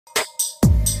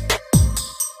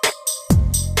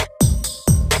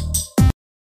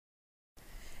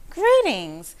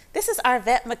Greetings! This is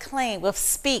Arvat Mcclaine with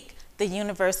Speak, the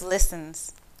Universe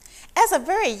Listens. As a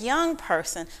very young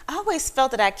person, I always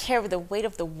felt that I carried the weight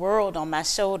of the world on my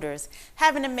shoulders,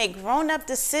 having to make grown-up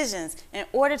decisions in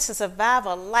order to survive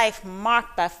a life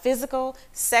marked by physical,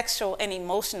 sexual, and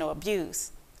emotional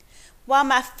abuse. While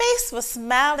my face was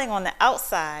smiling on the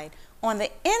outside, on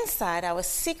the inside I was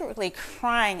secretly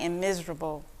crying and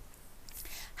miserable.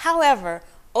 However,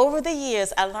 over the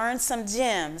years, I learned some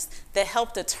gems that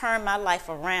helped to turn my life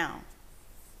around.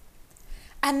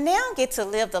 I now get to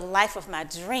live the life of my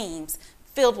dreams,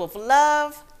 filled with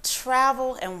love,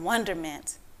 travel, and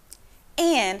wonderment.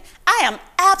 And I am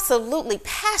absolutely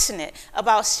passionate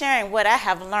about sharing what I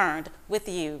have learned with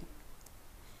you.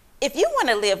 If you want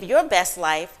to live your best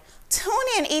life, tune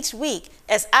in each week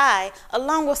as I,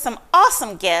 along with some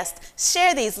awesome guests,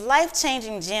 share these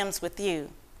life-changing gems with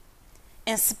you.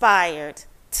 Inspired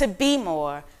to be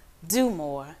more, do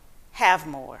more, have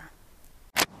more.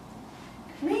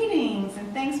 Greetings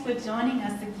and thanks for joining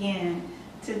us again.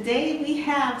 Today we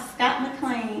have Scott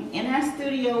Mcclaine in our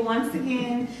studio once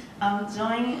again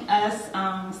joining us.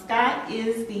 Scott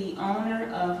is the owner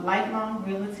of Lifelong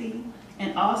Realty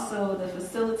and also the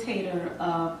facilitator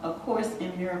of A Course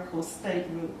in Miracles study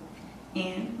group,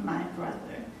 and my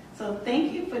brother. So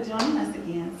thank you for joining us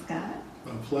again, Scott.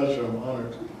 My pleasure. I'm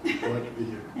honored. Honored to be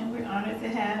here. And we're honored to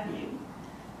have you.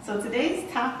 So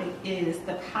today's topic is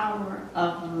the power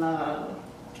of love.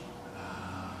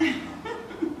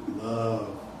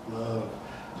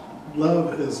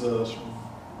 Love is a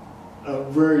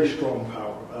very strong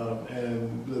power,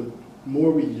 and the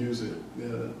more we use it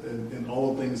in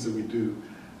all things that we do,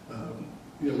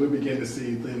 we begin to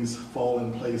see things fall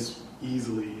in place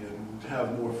easily and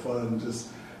have more fun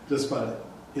just by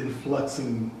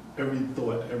influxing every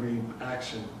thought, every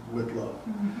action with love.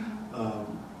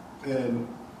 And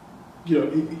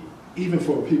even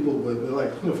for people,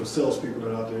 for salespeople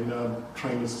that are out there, I'm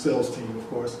trained as a sales team, of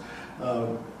course.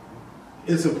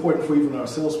 It's important for even our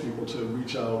salespeople to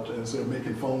reach out and instead of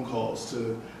making phone calls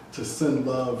to send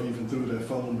love even through their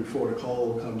phone before the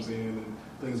call comes in and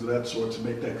things of that sort, to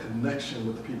make that connection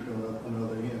with the people on the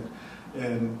other end.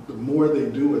 And the more they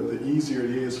do it, the easier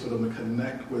it is for them to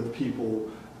connect with people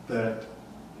that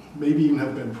maybe even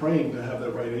have been praying to have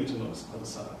that right agent on the other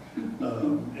side.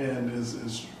 And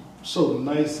is so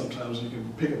nice sometimes. You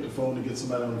can pick up the phone and get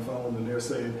somebody on the phone and they're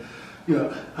saying,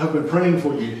 I've been praying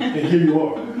for you and here you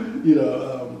are.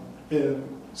 And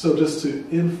so just to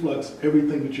influx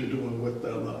everything that you're doing with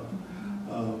that love.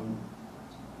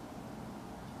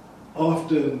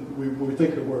 Often when we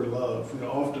think of the word love,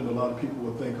 often a lot of people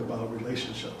will think about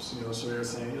relationships, so they're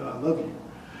saying, I love you.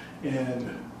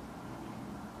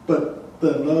 But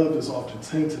that love is often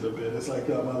tainted a bit. It's like,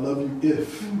 I love you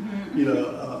if,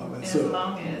 and as so,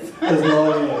 long as.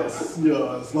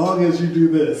 as long as you do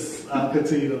this, I'll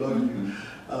continue to love you.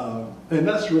 And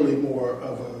that's really more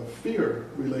of a fear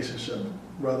relationship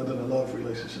rather than a love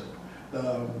relationship.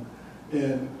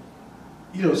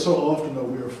 So often though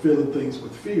we are feeling things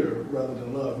with fear rather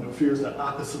than love. Fear is the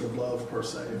opposite of love per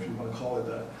se, if you want to call it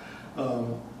that.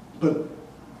 But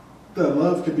that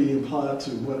love could be implied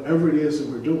to whatever it is that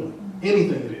we're doing,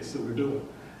 anything it is that we're doing.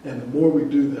 And the more we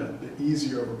do that, the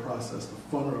easier of a process, the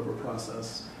funner of a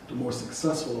process, the more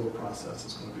successful of a process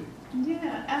it's going to be.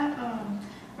 Yeah,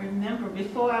 I remember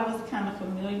before I was kind of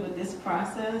familiar with this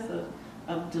process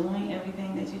of doing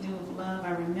everything that you do with love.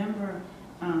 I remember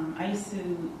I used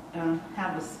to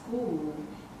have a school,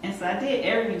 and so I did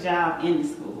every job in the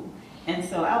school. And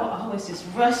so I would always just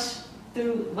rush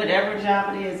through whatever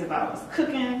job it is. If I was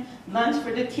cooking lunch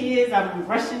for the kids, I'm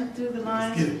rushing through the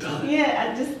lunch. Just get it done.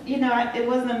 Yeah, I just, it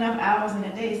wasn't enough hours in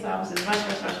a day, so I was just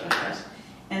rush.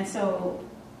 And so,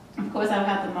 of course, I would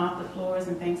have to mop the floors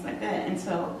and things like that. And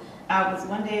so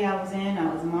one day I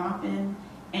was mopping,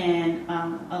 and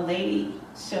a lady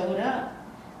showed up,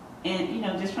 and,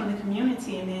 just from the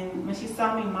community. And then when she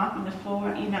saw me mopping the floor,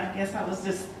 I guess I was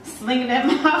just slinging that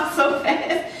mop so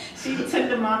fast. She took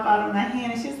the mop out of my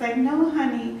hand and she was like, no,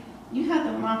 honey, you have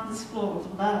to mop this floor with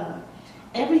love.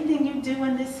 Everything you do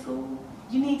in this school,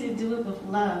 you need to do it with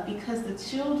love because the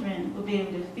children will be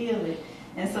able to feel it.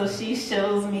 And so she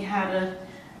shows me how to,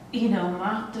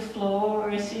 mop the floor.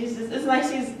 And it's like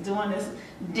she's doing this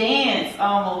dance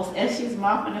almost as she's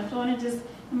mopping the floor. And the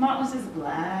mop was just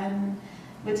gliding.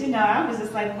 But I was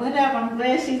just like, whatever, I'm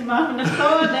glad she's mopping the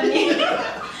floor.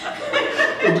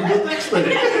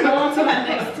 Go on to my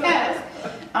next task.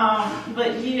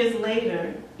 But years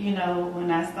later, when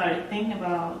I started thinking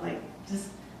about just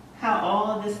how all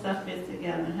of this stuff fits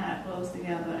together and how it flows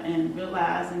together, and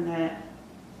realizing that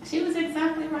she was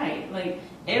exactly right. Like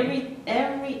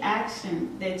every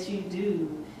action that you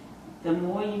do, the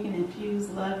more you can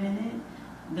infuse love in it,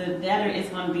 the better it's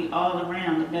going to be all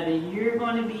around. The better you're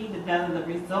going to be, the better the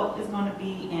result is going to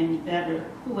be, and the better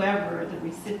whoever the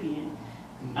recipient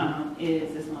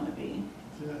is going to be.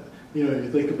 Yeah. You know,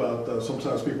 you think about,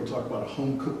 sometimes people talk about a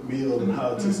home-cooked meal and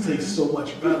how it just tastes so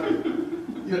much better.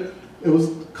 You know, it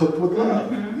was cooked with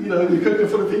love. You know, you cook it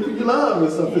for the people you love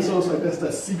and stuff. Yeah. It's almost like that's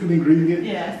that secret ingredient.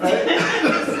 Yes. Right?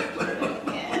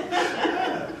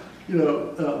 Yeah. You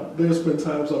know, there's been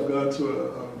times I've gone to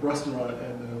a restaurant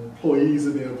and the employees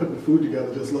in there putting the food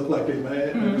together just look like they're mad.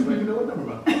 And I was like, you know what, never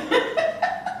mind.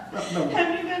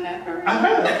 Have you done that for real? I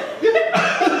have. Yeah.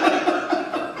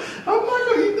 I'm not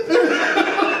going to eat that.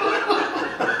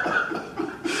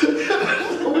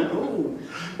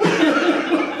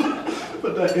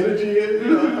 That energy in,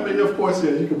 you know, I mean, of course,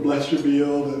 yeah, you can bless your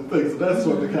meal and things of that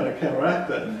sort to kind of counteract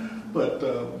that. But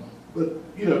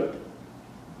you know,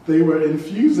 they were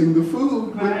infusing the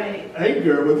food with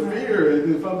anger, with fear,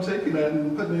 and if I'm taking that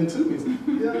and putting it into me,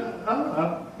 yeah,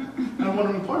 I don't want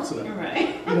any parts of that.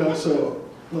 Right. You know, so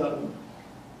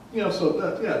so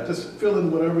that, yeah, just filling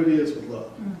whatever it is with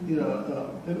love. You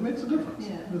know, and it makes a difference.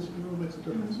 Yeah. It really makes a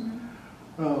difference.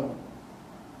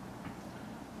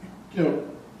 You know.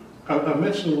 I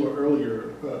mentioned a little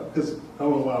earlier, because I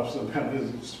don't know why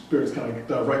his spirit's kind of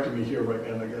directing me here right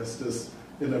now, I guess, this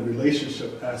in a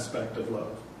relationship aspect of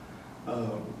love.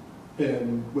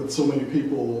 And with so many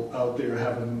people out there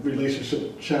having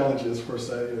relationship challenges, per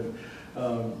se,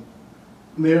 and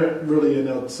they're really in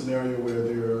a scenario where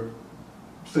they're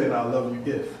saying, I love you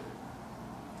if.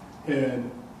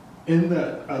 And in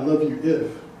that, I love you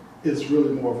if, is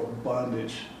really more of a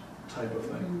bondage type of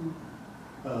thing.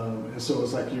 And so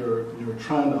it's like you're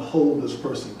trying to hold this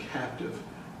person captive,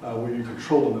 where you're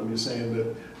controlling them. You're saying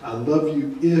that I love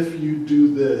you if you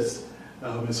do this,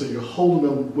 and so you're holding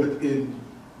them within,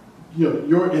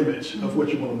 your image of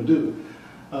what you want them to do.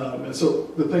 And so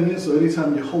the thing is, so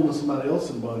anytime you're holding somebody else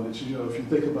in bondage, if you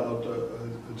think about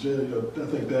a jail, I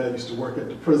think Dad used to work at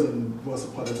the prison once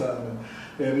upon a time,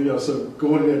 and so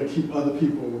going there to keep other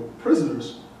people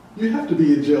prisoners, you have to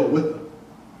be in jail with them,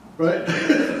 right?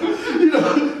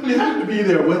 You have to be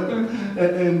there with them.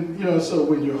 And so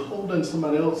when you're holding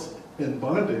somebody else in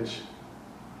bondage,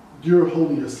 you're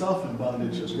holding yourself in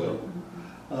bondage as well.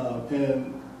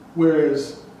 And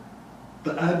whereas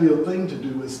the ideal thing to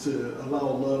do is to allow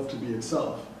love to be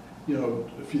itself.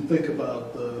 If you think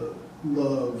about the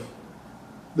love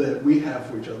that we have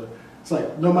for each other, it's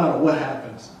like no matter what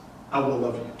happens, I will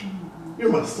love you.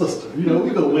 You're my sister. We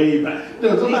go way back.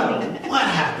 No matter what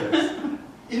happens,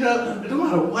 no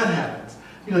matter what happens,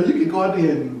 you can go out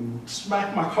there and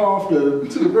smack my car off to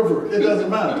the river. It doesn't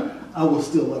matter. I will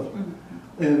still love you.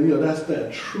 And that's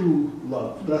that true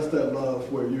love. That's that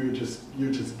love where you're just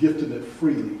gifting it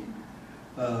freely.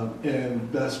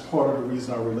 And that's part of the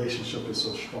reason our relationship is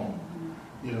so strong.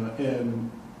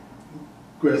 And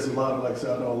whereas a lot of, like I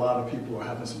said, I know a lot of people are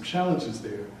having some challenges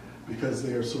there because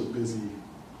they are so busy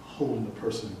holding the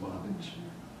person in bondage.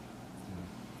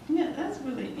 Yeah, that's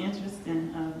really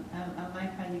interesting. I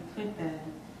like how you put that.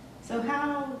 So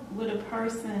how would a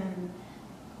person,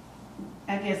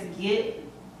 I guess, get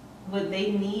what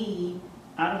they need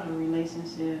out of a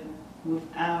relationship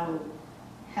without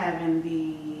having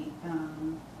the,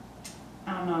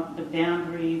 the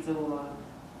boundaries, or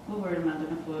what word am I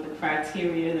looking for, the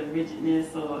criteria, the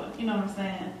rigidness, or, you know what I'm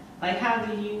saying? Like, how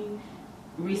do you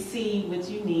receive what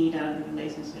you need out of the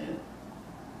relationship?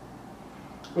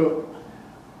 Well,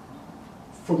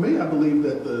 for me, I believe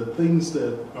that the things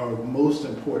that are most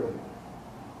important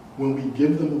when we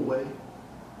give them away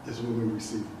is when we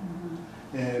receive them.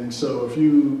 And so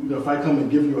if I come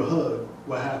and give you a hug,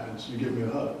 what happens? You give me a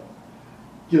hug.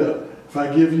 If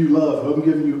I give you love, if I'm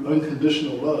giving you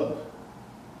unconditional love,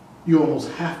 you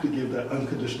almost have to give that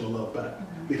unconditional love back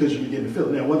because you begin to feel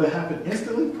it. Now, will that happen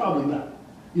instantly? Probably not.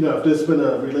 If there's been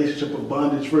a relationship of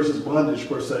bondage versus bondage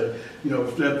per se,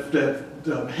 if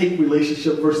that hate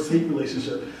relationship versus hate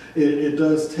relationship, it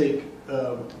does take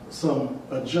some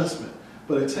adjustment.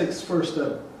 But it takes first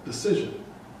that decision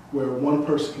where one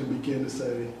person can begin to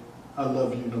say, I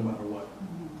love you no matter what,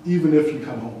 even if you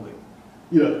come home late.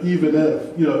 Even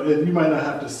if, and you might not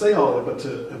have to say all of it, but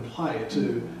to imply it,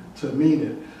 to mean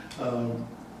it,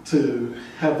 to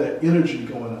have that energy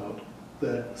going out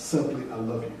that simply, I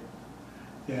love you.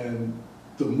 And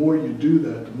the more you do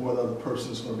that, the more the other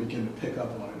person is going to begin to pick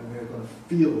up on it, and they're going to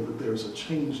feel that there's a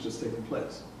change that's taking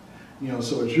place.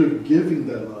 So as you're giving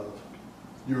that love,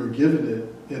 you're giving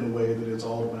it in a way that it's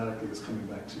automatically is coming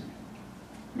back to you.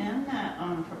 Now,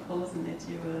 I'm not proposing that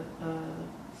you're a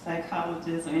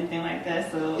psychologist or anything like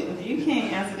that, so if you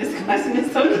can't answer this question,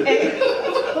 it's okay.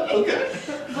 Okay.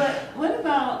 But what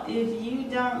about if you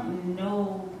don't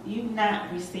know, you've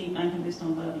not received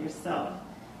unconditional love yourself,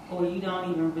 or you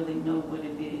don't even really know what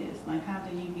it is? Like, how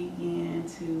do you begin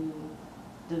to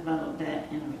develop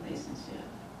that in a relationship?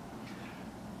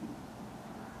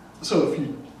 So if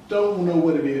you don't know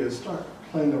what it is, start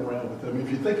playing around with it. I mean,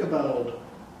 if you think about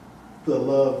the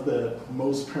love that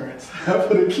most parents have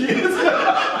for their kids,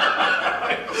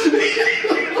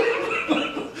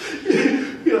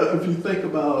 if you think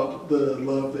about the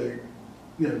love that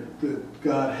that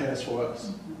God has for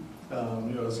us,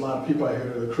 there's a lot of people out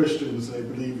here that are Christians. They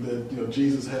believe that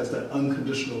Jesus has that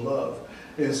unconditional love,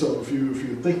 and so if you're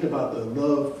thinking about the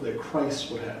love that Christ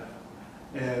would have,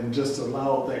 and just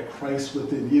allow that Christ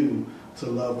within you to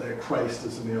love that Christ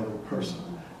that's in the other person,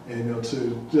 and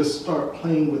to just start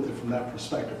playing with it from that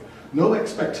perspective. No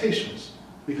expectations,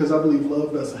 because I believe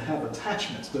love doesn't have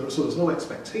attachments. So there's no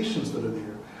expectations that are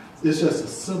there. It's just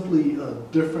simply a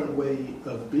different way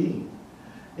of being.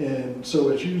 And so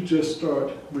as you just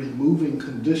start removing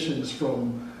conditions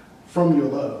from your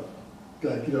love,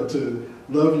 like, to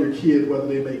love your kid, whether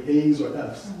they make A's or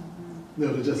F's,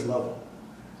 to just love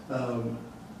them.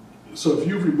 So if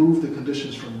you remove the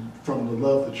conditions from the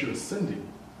love that you're sending,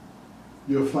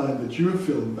 you'll find that you're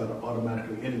feeling better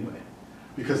automatically anyway,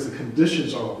 because the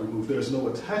conditions are all removed. There's no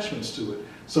attachments to it.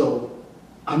 So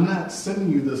I'm not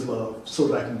sending you this love so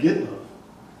that I can get love.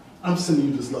 I'm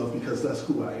sending you this love because that's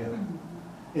who I am.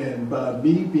 And by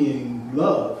me being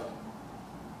love,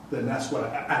 then that's what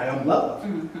I am love.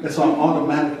 And so I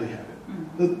automatically have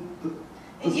it.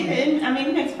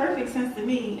 It makes perfect sense to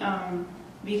me,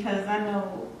 because I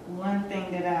know one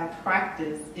thing that I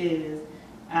practice is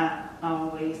I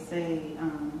always say,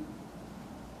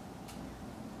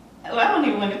 well, I don't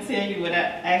even want to tell you what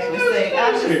I actually say.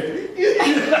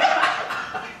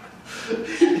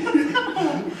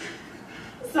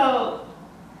 So,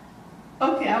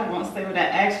 okay, I won't say what I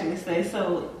actually say.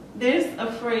 So there's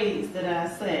a phrase that I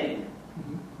say,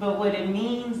 but what it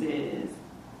means is,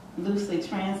 loosely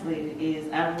translated,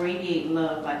 is I radiate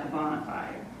love like a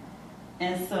bonfire.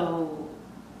 And so,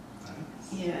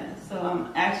 so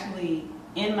I'm actually,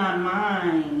 in my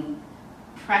mind,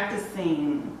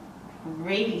 practicing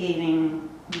radiating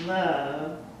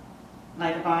love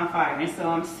like a bonfire. And so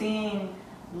I'm seeing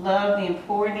love being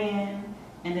poured in,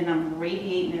 and then I'm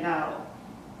radiating it out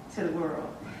to the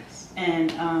world. And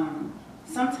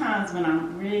sometimes when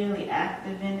I'm really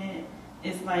active in it,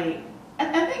 it's like,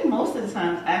 I think most of the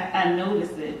times I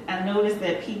notice it. I notice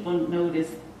that people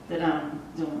notice that I'm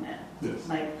doing that. Yes.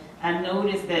 Like, I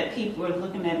notice that people are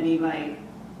looking at me like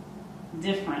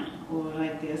different, or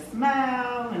like they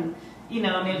smile, and and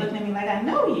they're looking at me like I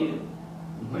know you,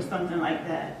 or something like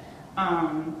that.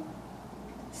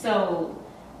 So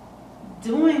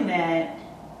doing that,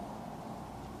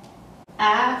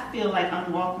 I feel like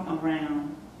I'm walking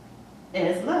around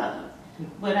as love,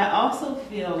 but I also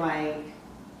feel like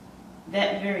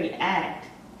that very act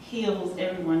heals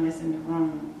everyone that's in the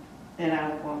room that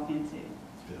I walk into.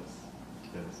 Yes.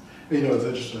 And, it's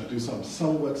interesting. I do something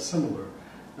somewhat similar.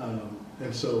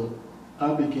 And so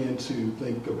I began to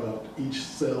think about each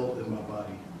cell in my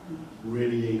body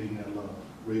radiating that love,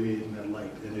 radiating that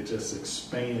light, and it just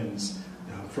expands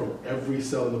from every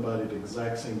cell in the body at the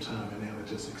exact same time, and then it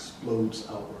just explodes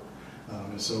outward.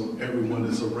 And so everyone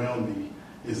that's around me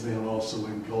is then also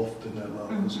engulfed in that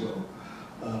love as well.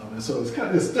 And so it's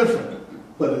different,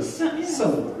 but it's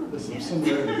similar. There's some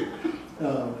similarity.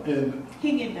 And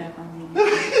he get that from me.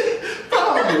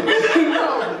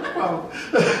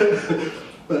 probably.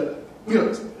 But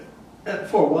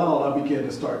for a while, I began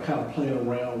to start kind of playing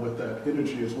around with that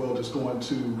energy as well, just going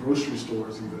to grocery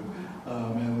stores even.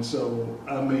 And so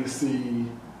I may see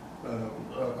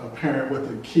a parent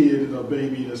with a kid and a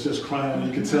baby that's just crying.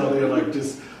 You can tell they're like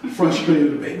just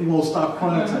frustrated. The baby won't stop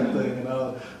crying type thing. And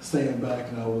I'll stand back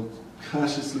and I will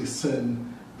consciously send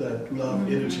that love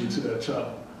energy to that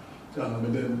child.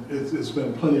 And then it's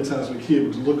been plenty of times where a kid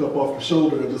would look up off the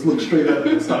shoulder and just look straight at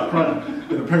it and stop crying.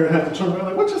 And the parent had to turn around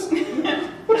like, what just happened?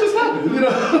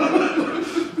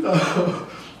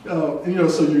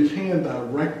 So you can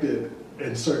direct it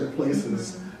in certain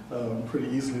places pretty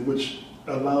easily, which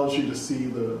allows you to see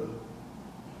the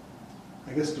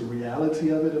reality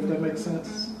of it, if that makes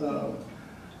sense.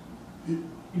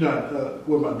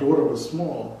 When my daughter was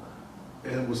small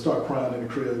and would start crying in the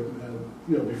crib,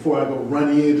 and before I go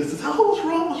run in, just say, "Oh, what's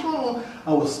wrong?"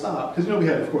 I would stop, because we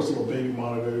had, of course, a little baby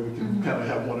monitor. We can kind of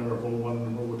have one in our room, one in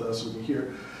the room with us, so we can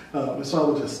hear. And so I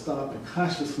would just stop and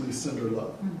consciously send her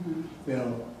love. You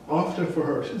know, often for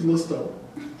her, she's a little stubborn.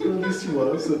 At least she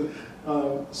was. And,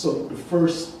 so the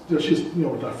first,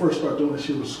 when I first started doing it,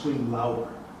 she would scream louder.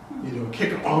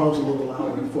 Kick her arms a little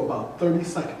louder, and for about 30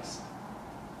 seconds.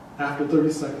 After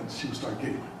 30 seconds, she would start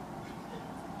giggling.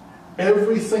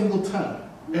 Every single time.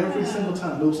 Every single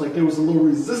time. It was like there was a little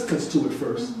resistance to it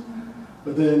first,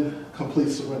 but then complete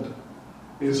surrender.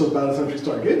 And so by the time she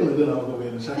started giggling, then I would go in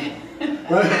and check her.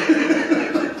 Right?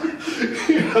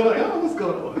 I'm like, oh, what's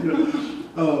going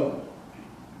on?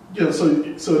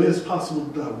 So it is possible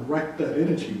to direct that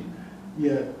energy,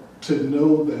 yet to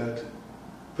know that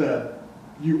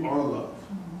you are loved,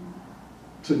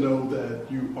 to know that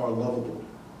you are lovable,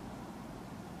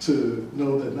 to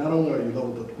know that not only are you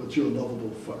lovable, but you're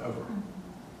lovable forever,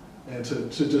 and to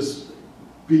just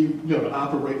be, to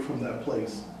operate from that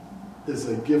place is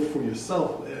a gift for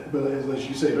yourself. But as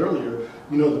you said earlier,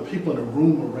 the people in the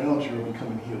room around you are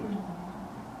becoming healed.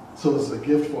 So it's a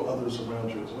gift for others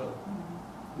around you as well.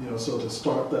 So to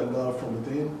start that love from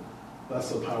within,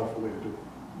 that's a powerful way to do it.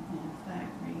 Yes, I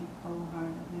agree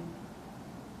wholeheartedly.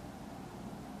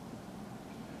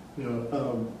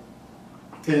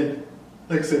 And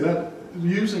like I said, that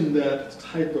using that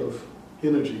type of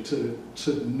energy to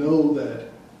know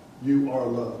that you are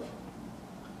loved.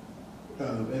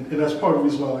 And that's part of the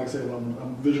reason why, like I said,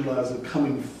 I'm visualizing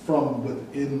coming from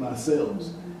within myself.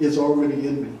 It's already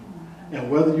in me. And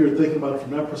whether you're thinking about it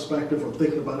from that perspective or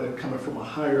thinking about it coming from a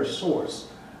higher source,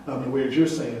 the way that you're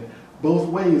saying, both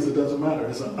ways, it doesn't matter.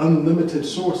 It's an unlimited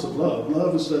source of love.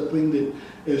 Love is that thing that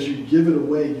as you give it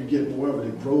away, you get more of it.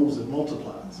 It grows, it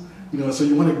multiplies. So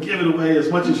you want to give it away as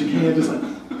much as you can, just like,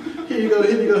 here you go,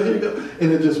 here you go, here you go.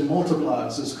 And it just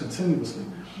multiplies just continuously.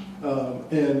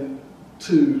 And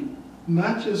to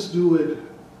not just do it,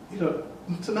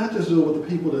 to not just do it with the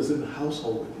people that's in the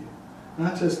household with you,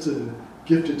 not just to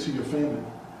gift it to your family,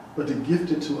 but to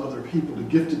gift it to other people, to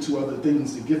gift it to other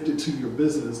things, to gift it to your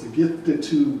business, to gift it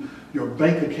to your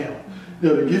bank account,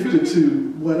 to gift it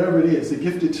to whatever it is, to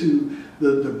gift it to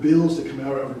the bills that come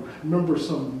out. I remember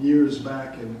some years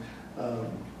back, and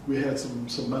we had some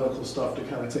medical stuff to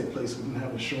kind of take place. We didn't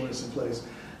have insurance in place.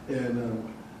 And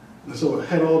so I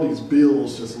had all these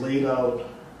bills just laid out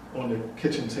on the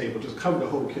kitchen table, just covered the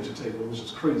whole kitchen table. It was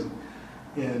just crazy.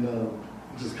 And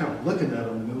just kind of looking at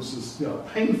them, and it was just, a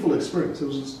painful experience. It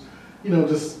was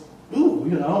just, ooh, I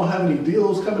don't have any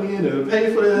deals coming in to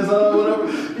pay for this, whatever.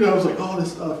 I was like, all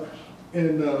this stuff.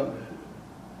 And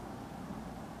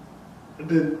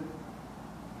then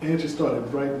Angie started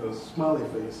writing a smiley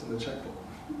face in the checkbook.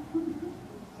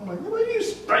 I'm like, well, you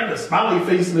writing a smiley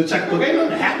face in the checkbook? Ain't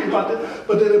nothing happy about that.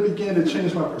 But then it began to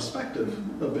change my perspective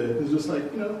a bit. It's just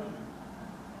like,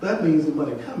 that means the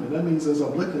money coming. That means as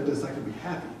I'm looking at this, I can be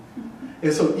happy.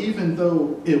 And so even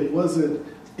though it wasn't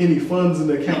any funds in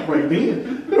the account right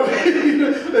then,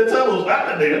 that time was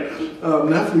out there,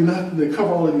 definitely not to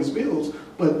cover all of these bills,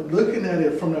 but looking at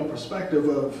it from that perspective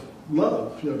of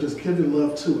love, just giving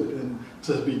love to it, and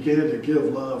to begin to give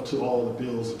love to all the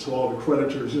bills, to all the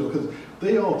creditors, because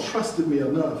they all trusted me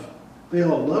enough, they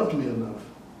all loved me enough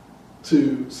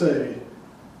to say,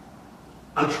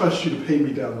 I trust you to pay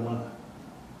me down the line.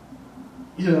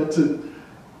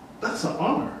 That's an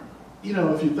honor.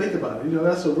 If you think about it,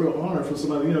 that's a real honor for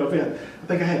somebody. I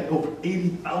think I had over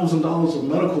 $80,000 of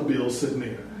medical bills sitting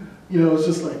there. It's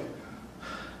just like,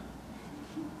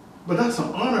 but that's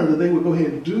an honor that they would go ahead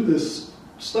and do this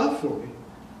stuff for me,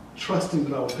 trusting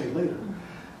that I would pay later.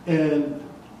 And,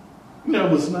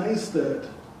 it was nice that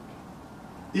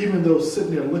even though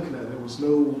sitting there looking at it, there was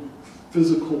no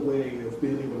physical way of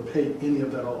being able to pay any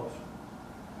of that off.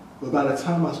 But by the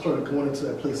time I started going into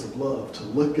that place of love, to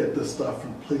look at this stuff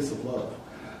from a place of love,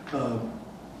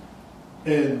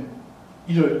 and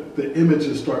the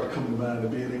images start to come to mind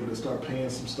of being able to start paying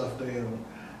some stuff down.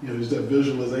 That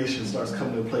visualization starts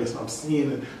coming into place. I'm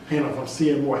seeing it paying off. I'm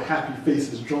seeing more happy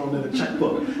faces drawn in the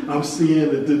checkbook. I'm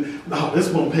seeing that this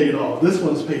one paid off. This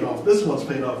one's paid off. This one's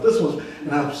paid off. This one's,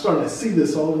 and I'm starting to see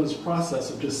this all in this process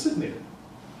of just sitting there.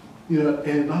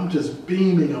 And I'm just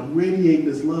beaming, I'm radiating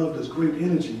this love, this great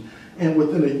energy. And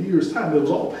within a year's time, it was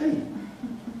all paid.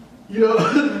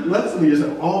 Less than a year's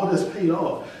time, all this paid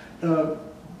off.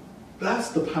 That's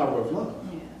the power of love.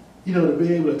 Yeah. To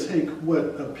be able to take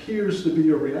what appears to be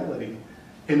your reality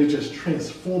and to just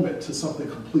transform it to something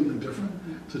completely different.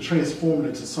 To transform it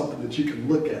into something that you can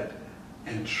look at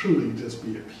and truly just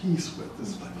be at peace with.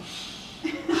 It's like,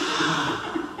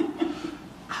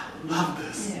 I love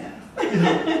this. Yeah.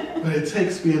 But it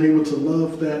takes being able to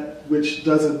love that which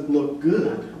doesn't look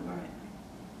good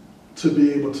to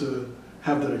be able to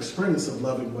have that experience of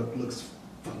loving what looks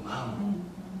phenomenal.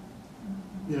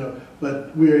 You know,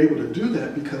 but we're able to do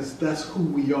that because that's who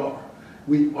we are.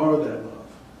 We are that love.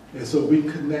 And so we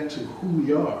connect to who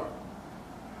we are.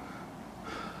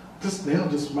 Just now,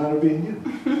 just matter being you.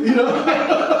 You know?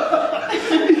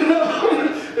 You know?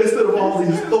 Instead of all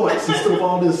these thoughts, instead of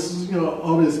all this, you know,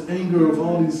 all this anger, of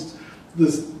all this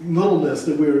littleness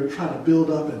that we're trying to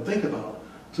build up and think about,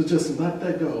 to just let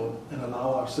that go and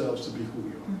allow ourselves to be who we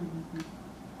are. Mm-hmm.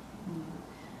 Mm-hmm.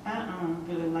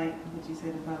 I really like what you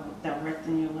said about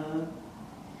directing your love.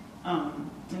 And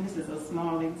this is a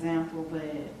small example,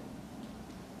 but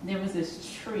there was this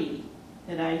tree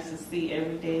that I used to see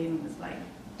every day, and it was like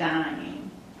dying.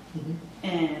 Mm-hmm.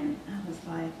 And I was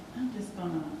like, I'm just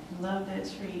gonna love that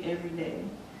tree every day.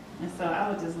 And so I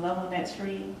would just love on that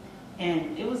tree,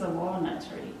 and it was a walnut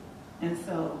tree. And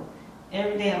so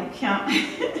every day I would count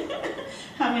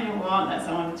how many walnuts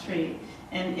are on the tree.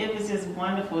 And it was just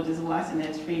wonderful just watching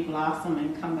that tree blossom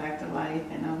and come back to life.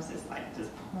 And I was just like, just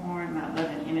pouring my love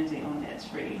and energy on that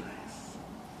tree.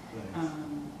 Nice.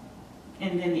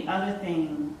 And then the other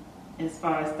thing, as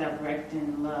far as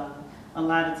directing love, a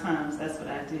lot of times that's what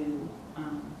I do.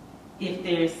 If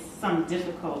there's some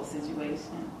difficult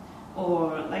situation,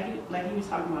 or like you were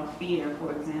talking about fear,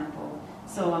 for example.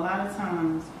 So a lot of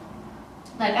times,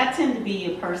 like I tend to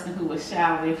be a person who will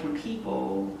shy away from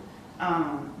people,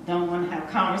 don't want to have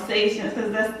conversations,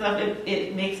 because that stuff,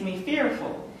 it makes me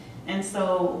fearful. And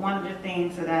so one of the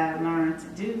things that I learned to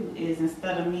do is,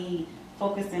 instead of me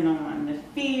focusing on the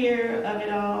fear of it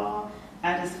all,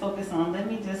 I just focus on, let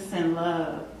me just send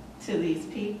love to these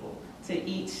people, to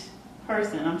each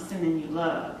person. I'm sending you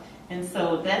love. And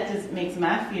so that just makes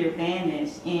my fear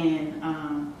vanish, and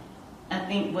I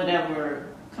think whatever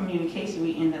communication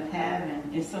we end up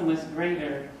having is so much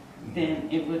greater than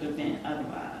it would have been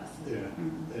otherwise. Yeah,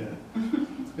 yeah.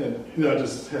 And, you know, I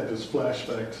just had this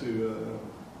flashback to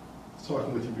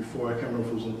talking with you before. I can't remember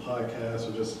if it was on a podcast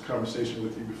or just a conversation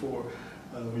with you before.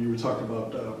 When you were talking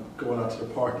about going out to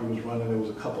the park, you was running, there was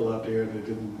a couple out there and they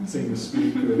didn't seem to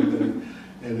speak or anything.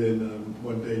 And then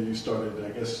one day you started,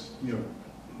 I guess, you know,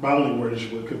 my only word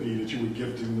could be that you were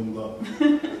gifting them love.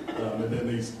 And then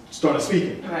they started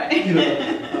speaking. Right. You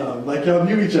know, like y'all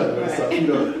knew each other and stuff, you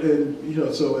know. And, you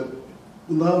know, so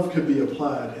love could be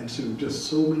applied into just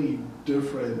so many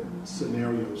different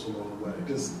scenarios along the way.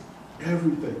 Just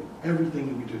everything that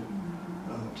we do,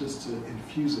 just to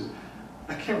infuse it.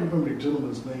 I can't remember the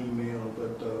gentleman's name now,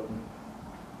 but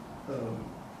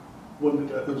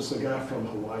there was a guy from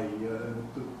Hawaii.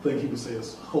 The thing he would say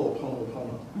is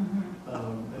ho'oponopono.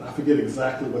 And I forget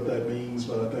exactly what that means,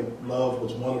 but I think love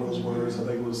was one of those words. I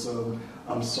think it was,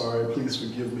 I'm sorry, please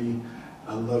forgive me,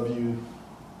 I love you.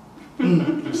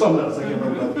 Something else, I can't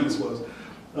remember what that piece was.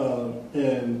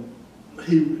 And I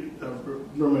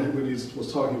remember when he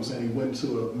was talking, he was saying he went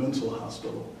to a mental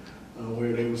hospital.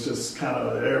 Where they was just kind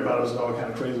of, everybody was all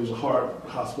kind of crazy. It was a hard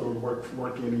hospital to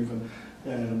work in even.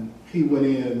 And he went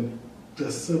in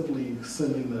just simply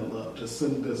sending that love, just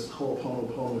sending this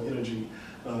ho'oponopono energy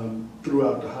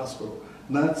throughout the hospital.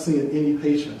 Not seeing any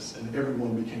patients, and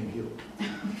everyone became healed.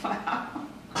 Wow.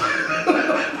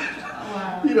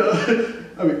 Wow. You know,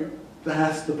 I mean,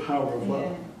 that's the power of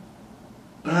love.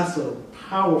 Yeah. That's a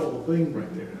powerful thing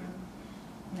right there.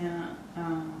 Yeah.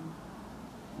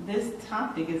 This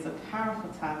topic is a powerful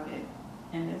topic,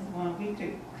 and it's one we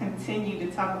could continue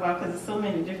to talk about, because there's so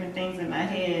many different things in my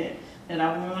head that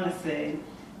I want to say.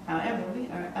 However, we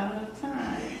are out of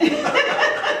time.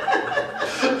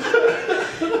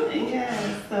 Yeah,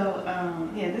 so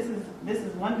this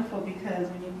is wonderful, because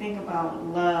when you think about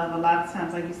love, a lot of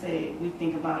times, like you say, we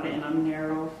think about it in a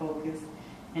narrow focus,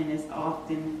 and it's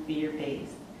often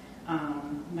fear-based.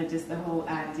 But just the whole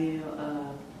idea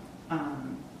of,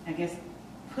 I guess,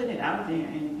 put it out there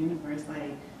in the universe,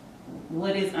 like,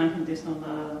 what is unconditional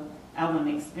love? I want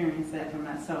to experience that for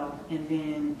myself, and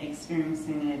then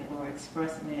experiencing it or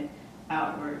expressing it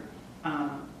outward,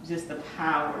 just the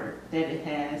power that it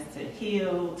has to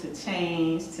heal, to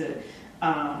change, to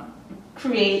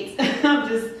create,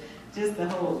 just the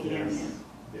whole gamut.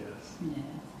 Yes.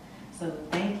 So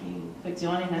thank you for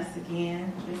joining us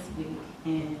again this week,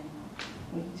 and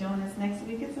will you join us next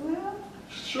week as well?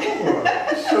 Sure.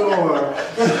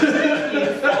 Thank you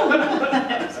so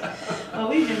much. Well,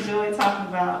 we've enjoyed talking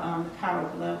about the power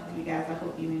of love for you guys. I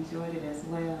hope you enjoyed it as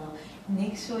well.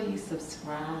 Make sure you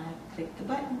subscribe. Click the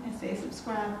button and say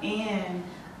subscribe, and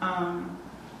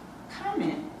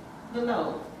comment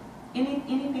below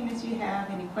anything that you have,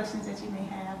 any questions that you may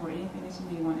have, or anything that you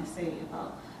may want to say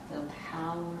about the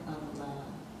power of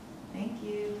love. Thank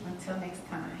you. Until next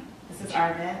time. This is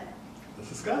Arvat.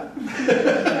 This is Scott.